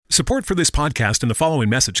Support for this podcast and the following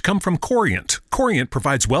message come from Corient. Corient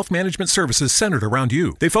provides wealth management services centered around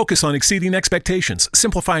you. They focus on exceeding expectations,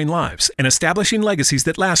 simplifying lives, and establishing legacies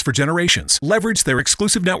that last for generations. Leverage their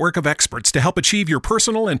exclusive network of experts to help achieve your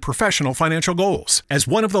personal and professional financial goals. As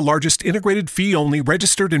one of the largest integrated fee-only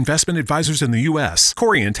registered investment advisors in the U.S.,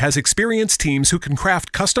 Corient has experienced teams who can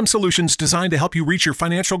craft custom solutions designed to help you reach your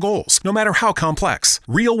financial goals, no matter how complex.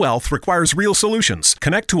 Real wealth requires real solutions.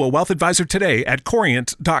 Connect to a wealth advisor today at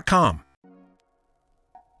Corient.com.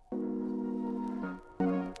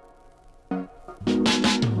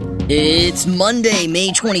 It's Monday,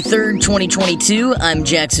 May 23rd, 2022. I'm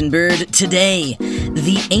Jackson Bird. Today,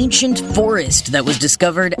 the ancient forest that was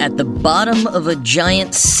discovered at the bottom of a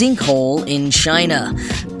giant sinkhole in China,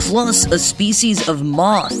 plus a species of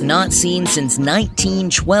moth not seen since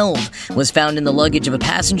 1912 was found in the luggage of a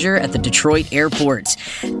passenger at the Detroit airport.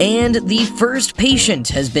 And the first patient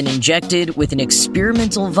has been injected with an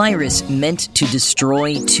experimental virus meant to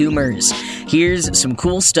destroy tumors. Here's some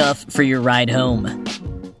cool stuff for your ride home.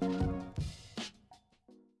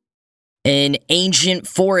 An ancient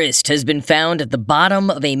forest has been found at the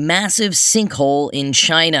bottom of a massive sinkhole in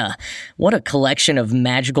China. What a collection of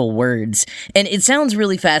magical words. And it sounds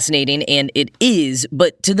really fascinating, and it is,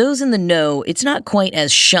 but to those in the know, it's not quite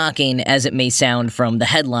as shocking as it may sound from the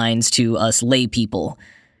headlines to us lay people.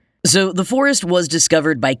 So, the forest was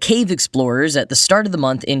discovered by cave explorers at the start of the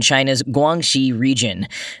month in China's Guangxi region.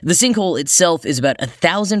 The sinkhole itself is about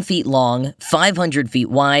 1,000 feet long, 500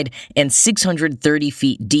 feet wide, and 630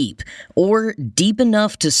 feet deep, or deep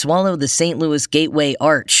enough to swallow the St. Louis Gateway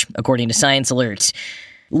Arch, according to Science Alert.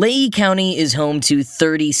 Lehigh County is home to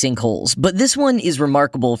 30 sinkholes, but this one is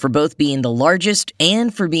remarkable for both being the largest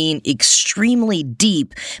and for being extremely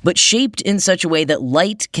deep, but shaped in such a way that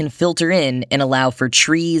light can filter in and allow for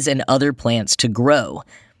trees and other plants to grow.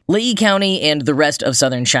 Lehigh County and the rest of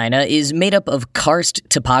southern China is made up of karst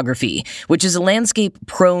topography, which is a landscape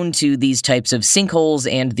prone to these types of sinkholes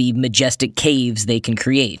and the majestic caves they can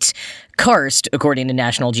create. Karst, according to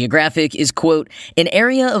National Geographic, is, quote, an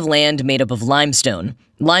area of land made up of limestone.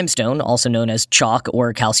 Limestone, also known as chalk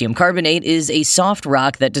or calcium carbonate, is a soft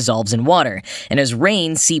rock that dissolves in water, and as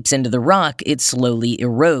rain seeps into the rock, it slowly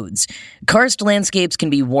erodes. Karst landscapes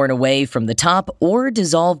can be worn away from the top or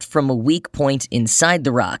dissolved from a weak point inside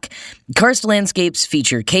the rock. Karst landscapes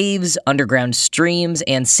feature caves, underground streams,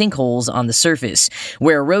 and sinkholes on the surface.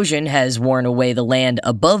 Where erosion has worn away the land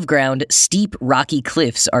above ground, steep rocky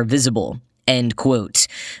cliffs are visible. End quote.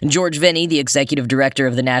 George Venny, the executive director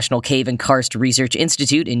of the National Cave and Karst Research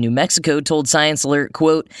Institute in New Mexico, told Science Alert,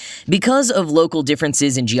 quote, because of local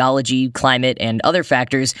differences in geology, climate, and other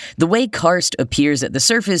factors, the way karst appears at the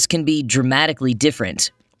surface can be dramatically different.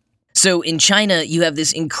 So in China, you have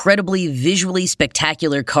this incredibly visually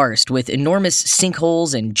spectacular karst with enormous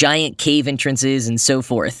sinkholes and giant cave entrances and so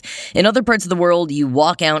forth. In other parts of the world, you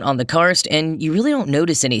walk out on the karst and you really don't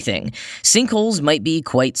notice anything. Sinkholes might be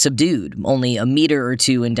quite subdued, only a meter or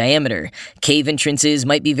two in diameter. Cave entrances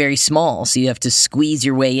might be very small, so you have to squeeze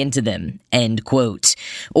your way into them. End quote.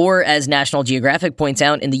 Or, as National Geographic points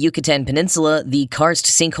out, in the Yucatan Peninsula, the karst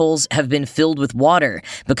sinkholes have been filled with water,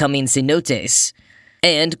 becoming cenotes.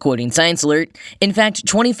 And, quoting Science Alert, in fact,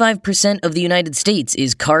 25% of the United States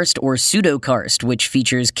is karst or pseudokarst, which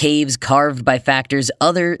features caves carved by factors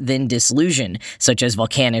other than dissolution, such as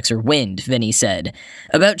volcanics or wind, Vinny said.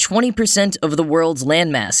 About 20% of the world's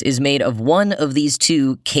landmass is made of one of these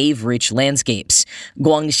two cave-rich landscapes.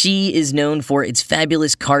 Guangxi is known for its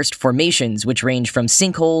fabulous karst formations, which range from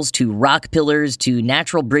sinkholes to rock pillars to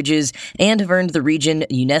natural bridges, and have earned the region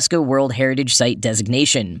UNESCO World Heritage Site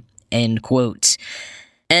designation. End quote.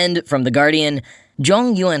 And from The Guardian,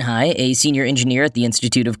 Zhong Yuanhai, a senior engineer at the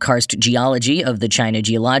Institute of Karst Geology of the China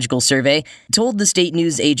Geological Survey, told the state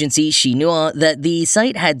news agency Xinhua that the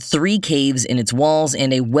site had 3 caves in its walls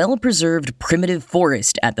and a well-preserved primitive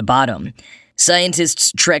forest at the bottom.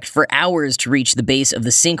 Scientists trekked for hours to reach the base of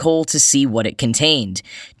the sinkhole to see what it contained.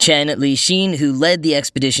 Chen Lixin, who led the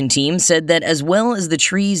expedition team, said that as well as the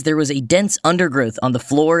trees, there was a dense undergrowth on the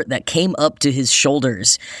floor that came up to his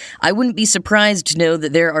shoulders. I wouldn't be surprised to know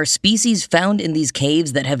that there are species found in these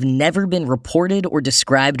caves that have never been reported or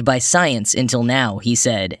described by science until now, he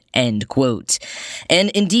said. End quote.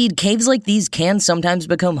 And indeed, caves like these can sometimes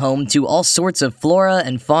become home to all sorts of flora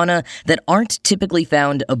and fauna that aren't typically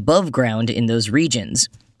found above ground in those regions.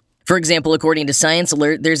 For example, according to Science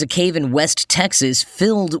Alert, there's a cave in West Texas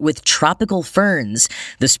filled with tropical ferns,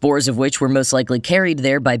 the spores of which were most likely carried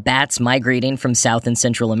there by bats migrating from South and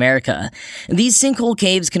Central America. These sinkhole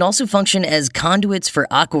caves can also function as conduits for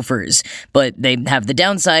aquifers, but they have the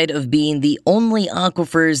downside of being the only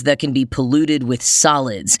aquifers that can be polluted with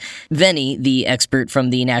solids. Venny, the expert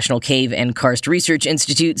from the National Cave and Karst Research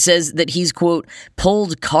Institute, says that he's, quote,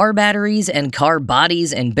 pulled car batteries and car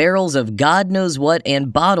bodies and barrels of God knows what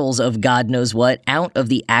and bottles of God knows what out of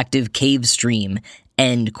the active cave stream,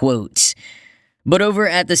 end quote. But over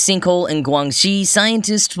at the sinkhole in Guangxi,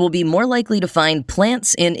 scientists will be more likely to find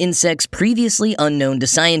plants and insects previously unknown to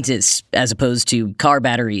scientists, as opposed to car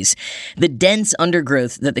batteries. The dense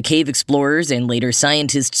undergrowth that the cave explorers and later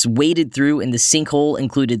scientists waded through in the sinkhole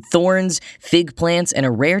included thorns, fig plants, and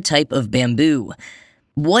a rare type of bamboo.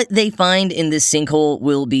 What they find in this sinkhole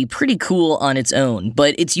will be pretty cool on its own,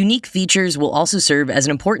 but its unique features will also serve as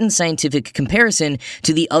an important scientific comparison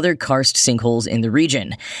to the other karst sinkholes in the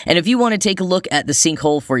region. And if you want to take a look at the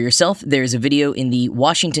sinkhole for yourself, there's a video in the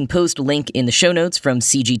Washington Post link in the show notes from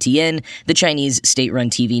CGTN, the Chinese state-run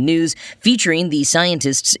TV news, featuring the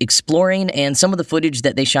scientists exploring and some of the footage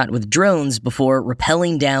that they shot with drones before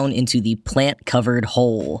rappelling down into the plant-covered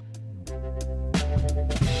hole.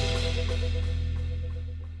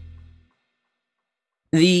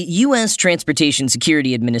 The U.S. Transportation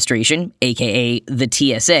Security Administration, aka the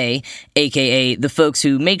TSA, aka the folks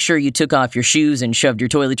who make sure you took off your shoes and shoved your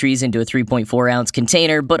toiletries into a 3.4-ounce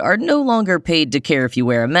container but are no longer paid to care if you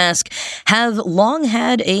wear a mask, have long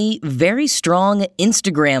had a very strong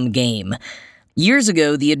Instagram game. Years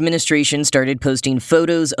ago, the administration started posting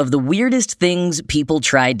photos of the weirdest things people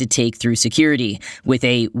tried to take through security, with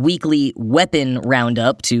a weekly weapon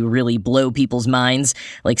roundup to really blow people's minds.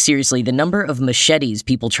 Like, seriously, the number of machetes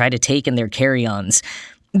people try to take in their carry-ons.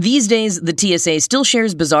 These days, the TSA still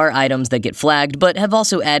shares bizarre items that get flagged, but have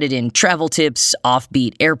also added in travel tips,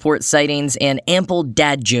 offbeat airport sightings, and ample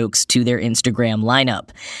dad jokes to their Instagram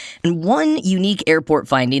lineup. And one unique airport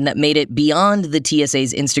finding that made it beyond the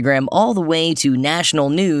TSA's Instagram all the way to national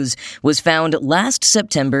news was found last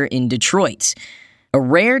September in Detroit. A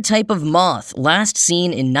rare type of moth, last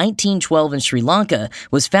seen in 1912 in Sri Lanka,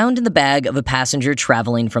 was found in the bag of a passenger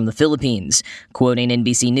traveling from the Philippines. Quoting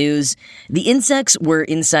NBC News, the insects were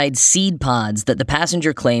inside seed pods that the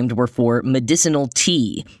passenger claimed were for medicinal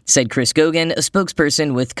tea, said Chris Gogan, a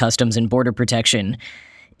spokesperson with Customs and Border Protection.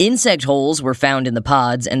 Insect holes were found in the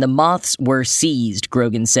pods, and the moths were seized,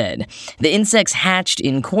 Grogan said. The insects hatched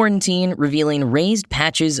in quarantine, revealing raised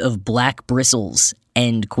patches of black bristles.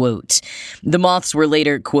 End quote. The moths were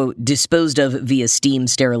later, quote, disposed of via steam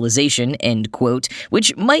sterilization, end quote,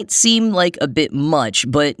 which might seem like a bit much,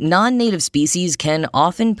 but non-native species can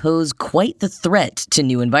often pose quite the threat to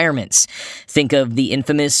new environments. Think of the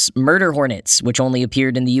infamous murder hornets, which only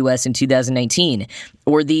appeared in the U.S. in 2019,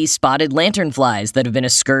 or the spotted lanternflies that have been a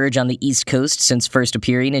scourge on the East Coast since first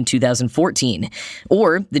appearing in 2014.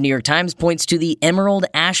 Or the New York Times points to the emerald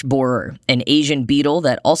ash borer, an Asian beetle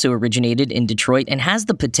that also originated in Detroit and has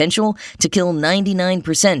the potential to kill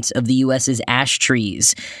 99% of the U.S.'s ash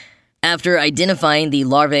trees. After identifying the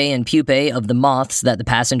larvae and pupae of the moths that the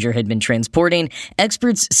passenger had been transporting,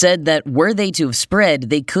 experts said that were they to have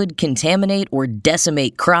spread, they could contaminate or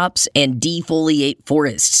decimate crops and defoliate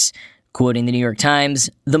forests. Quoting the New York Times,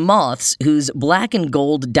 the moths, whose black and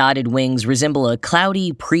gold dotted wings resemble a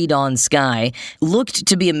cloudy pre-dawn sky, looked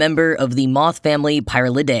to be a member of the moth family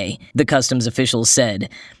Pyralidae, the customs officials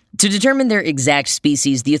said. To determine their exact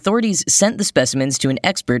species, the authorities sent the specimens to an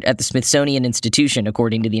expert at the Smithsonian Institution,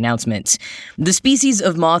 according to the announcement. The species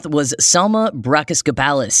of moth was Salma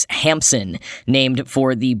brachyscopalis Hampson, named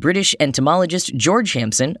for the British entomologist George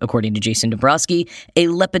Hampson, according to Jason Dabrowski, a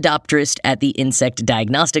lepidopterist at the Insect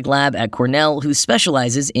Diagnostic Lab at Cornell who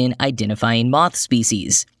specializes in identifying moth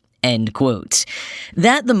species. End quote.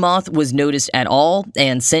 That the moth was noticed at all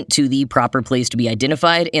and sent to the proper place to be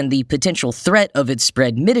identified and the potential threat of its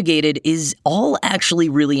spread mitigated is all actually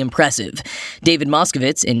really impressive. David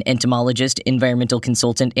Moskowitz, an entomologist, environmental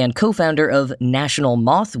consultant, and co-founder of National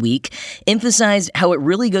Moth Week, emphasized how it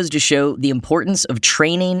really goes to show the importance of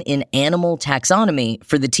training in animal taxonomy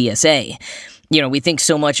for the TSA. You know, we think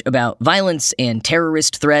so much about violence and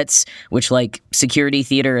terrorist threats, which, like security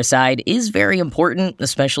theater aside, is very important,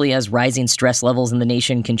 especially as rising stress levels in the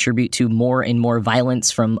nation contribute to more and more violence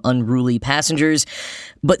from unruly passengers.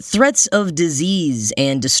 But threats of disease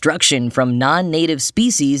and destruction from non-native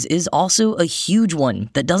species is also a huge one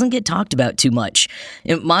that doesn't get talked about too much.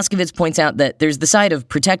 And Moskowitz points out that there's the side of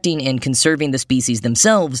protecting and conserving the species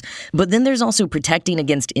themselves, but then there's also protecting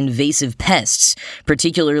against invasive pests,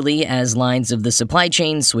 particularly as lines of of the supply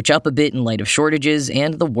chain switch up a bit in light of shortages,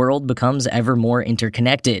 and the world becomes ever more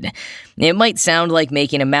interconnected. It might sound like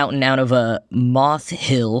making a mountain out of a moth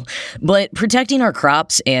hill, but protecting our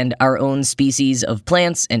crops and our own species of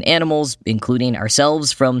plants and animals, including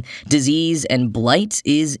ourselves, from disease and blight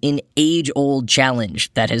is an age-old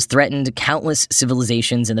challenge that has threatened countless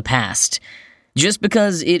civilizations in the past. Just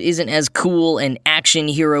because it isn't as cool and action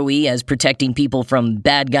hero-y as protecting people from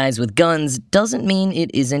bad guys with guns doesn't mean it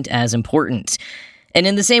isn't as important. And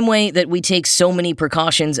in the same way that we take so many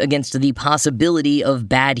precautions against the possibility of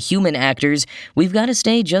bad human actors, we've got to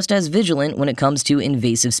stay just as vigilant when it comes to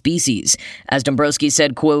invasive species. As Dombrowski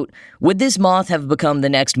said, quote, "Would this moth have become the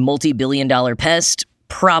next multi-billion-dollar pest?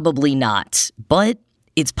 Probably not, but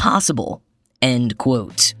it's possible." End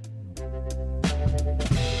quote.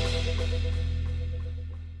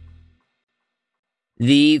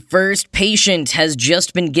 The first patient has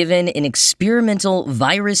just been given an experimental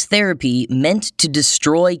virus therapy meant to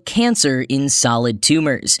destroy cancer in solid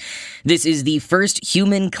tumors. This is the first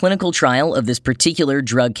human clinical trial of this particular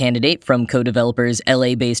drug candidate from co-developers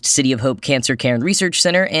LA-based City of Hope Cancer Care and Research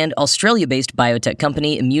Center and Australia-based biotech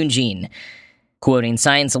company ImmuneGene. Quoting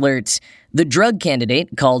Science Alert, the drug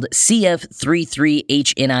candidate, called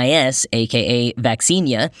CF33HNIS, aka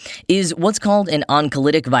Vaccinia, is what's called an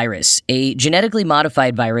oncolytic virus, a genetically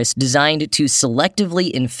modified virus designed to selectively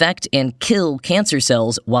infect and kill cancer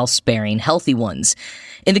cells while sparing healthy ones.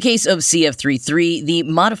 In the case of CF33, the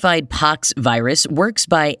modified pox virus works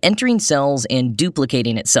by entering cells and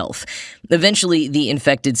duplicating itself. Eventually, the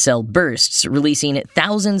infected cell bursts, releasing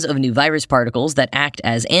thousands of new virus particles that act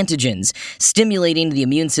as antigens, stimulating the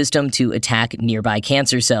immune system to attack nearby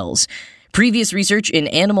cancer cells. Previous research in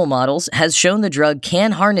animal models has shown the drug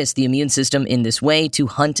can harness the immune system in this way to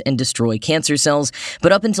hunt and destroy cancer cells,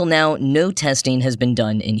 but up until now, no testing has been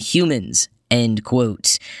done in humans. End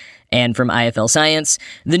quote. And from IFL Science,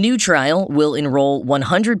 the new trial will enroll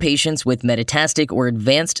 100 patients with metastatic or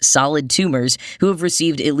advanced solid tumors who have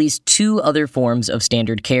received at least 2 other forms of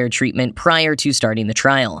standard care treatment prior to starting the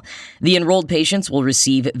trial. The enrolled patients will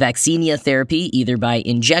receive Vaccinia therapy either by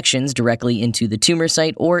injections directly into the tumor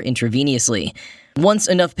site or intravenously. Once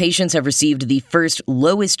enough patients have received the first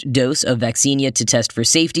lowest dose of Vaccinia to test for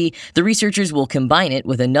safety, the researchers will combine it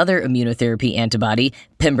with another immunotherapy antibody,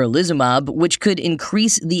 pembrolizumab, which could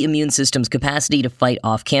increase the immune system's capacity to fight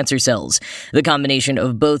off cancer cells. The combination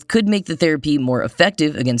of both could make the therapy more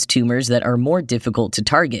effective against tumors that are more difficult to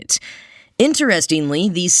target. Interestingly,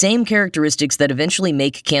 these same characteristics that eventually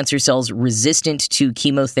make cancer cells resistant to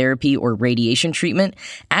chemotherapy or radiation treatment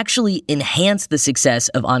actually enhance the success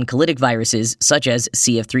of oncolytic viruses such as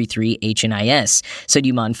CF33HNIS, said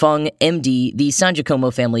Yuman Feng, MD, the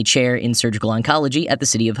Sangiacomo Family Chair in Surgical Oncology at the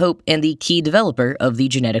City of Hope and the key developer of the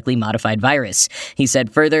genetically modified virus. He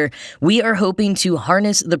said further, "We are hoping to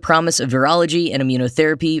harness the promise of virology and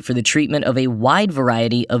immunotherapy for the treatment of a wide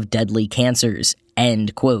variety of deadly cancers."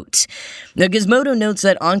 End quote. Now, Gizmodo notes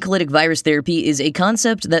that oncolytic virus therapy is a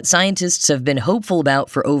concept that scientists have been hopeful about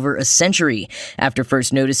for over a century, after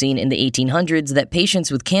first noticing in the 1800s that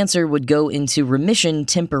patients with cancer would go into remission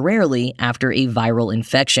temporarily after a viral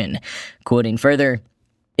infection. Quoting further,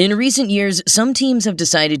 "In recent years, some teams have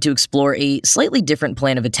decided to explore a slightly different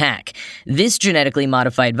plan of attack. This genetically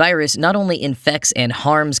modified virus not only infects and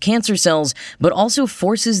harms cancer cells, but also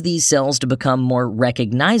forces these cells to become more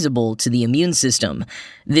recognizable to the immune system.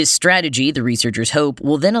 This strategy, the researchers hope,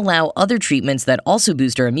 will then allow other treatments that also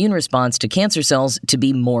boost our immune response to cancer cells to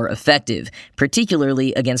be more effective,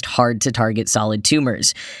 particularly against hard-to-target solid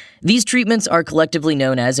tumors. These treatments are collectively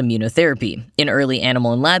known as immunotherapy. In early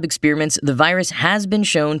animal and lab experiments, the virus has been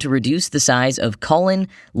shown to reduce the size of colon,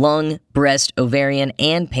 lung, breast, ovarian,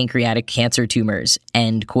 and pancreatic cancer tumors."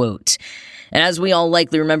 End quote. And as we all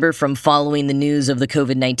likely remember from following the news of the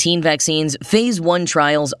COVID-19 vaccines, Phase 1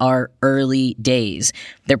 trials are early days.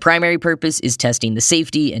 Their primary purpose is testing the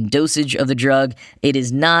safety and dosage of the drug. It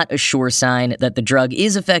is not a sure sign that the drug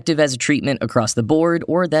is effective as a treatment across the board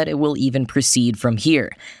or that it will even proceed from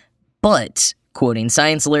here. But, quoting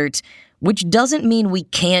Science Alert, which doesn't mean we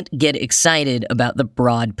can't get excited about the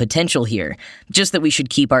broad potential here, just that we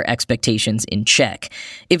should keep our expectations in check.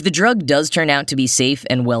 If the drug does turn out to be safe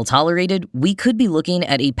and well-tolerated, we could be looking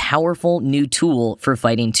at a powerful new tool for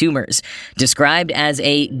fighting tumors, described as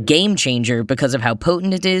a game changer because of how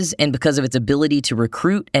potent it is and because of its ability to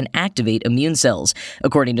recruit and activate immune cells,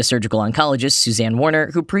 according to surgical oncologist Suzanne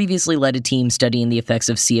Warner, who previously led a team studying the effects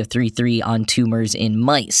of CF33 on tumors in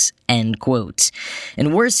mice. end quote.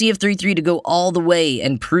 And were CF33 to go all the way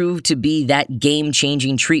and prove to be that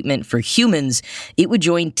game-changing treatment for humans, it would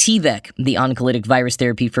join T-VEC, the oncolytic virus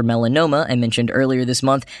therapy for melanoma I mentioned earlier this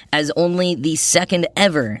month, as only the second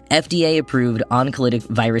ever FDA-approved oncolytic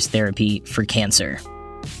virus therapy for cancer.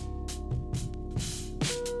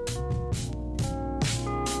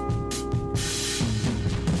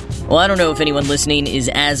 Well, I don't know if anyone listening is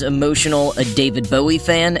as emotional a David Bowie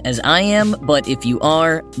fan as I am, but if you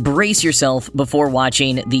are, brace yourself before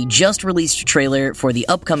watching the just-released trailer for the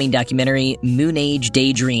upcoming documentary Moon Age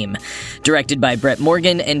Daydream. Directed by Brett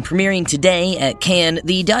Morgan and premiering today at Cannes,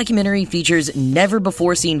 the documentary features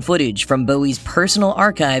never-before-seen footage from Bowie's personal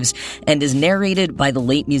archives and is narrated by the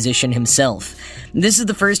late musician himself. This is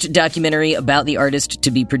the first documentary about the artist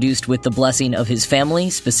to be produced with the blessing of his family,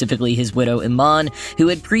 specifically his widow Iman, who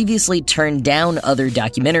had previously turned down other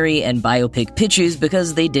documentary and biopic pitches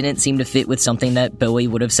because they didn't seem to fit with something that Bowie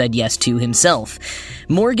would have said yes to himself.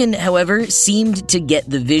 Morgan, however, seemed to get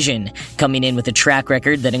the vision, coming in with a track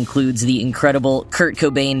record that includes the incredible Kurt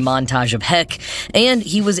Cobain montage of Heck, and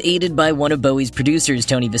he was aided by one of Bowie's producers,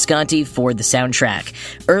 Tony Visconti, for the soundtrack.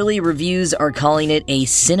 Early reviews are calling it a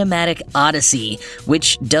cinematic odyssey,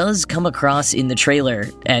 which does come across in the trailer,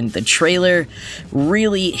 and the trailer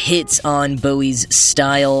really hits on Bowie's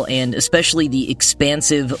style and especially the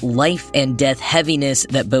expansive life and death heaviness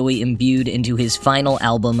that Bowie imbued into his final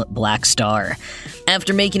album, Black Star.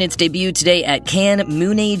 After making its debut today at Cannes,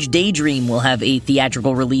 Moon Age Daydream will have a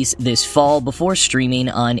theatrical release this fall before streaming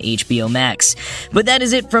on HBO Max. But that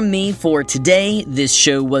is it from me for today. This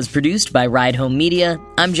show was produced by Ride Home Media.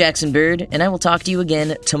 I'm Jackson Bird, and I will talk to you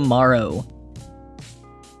again tomorrow.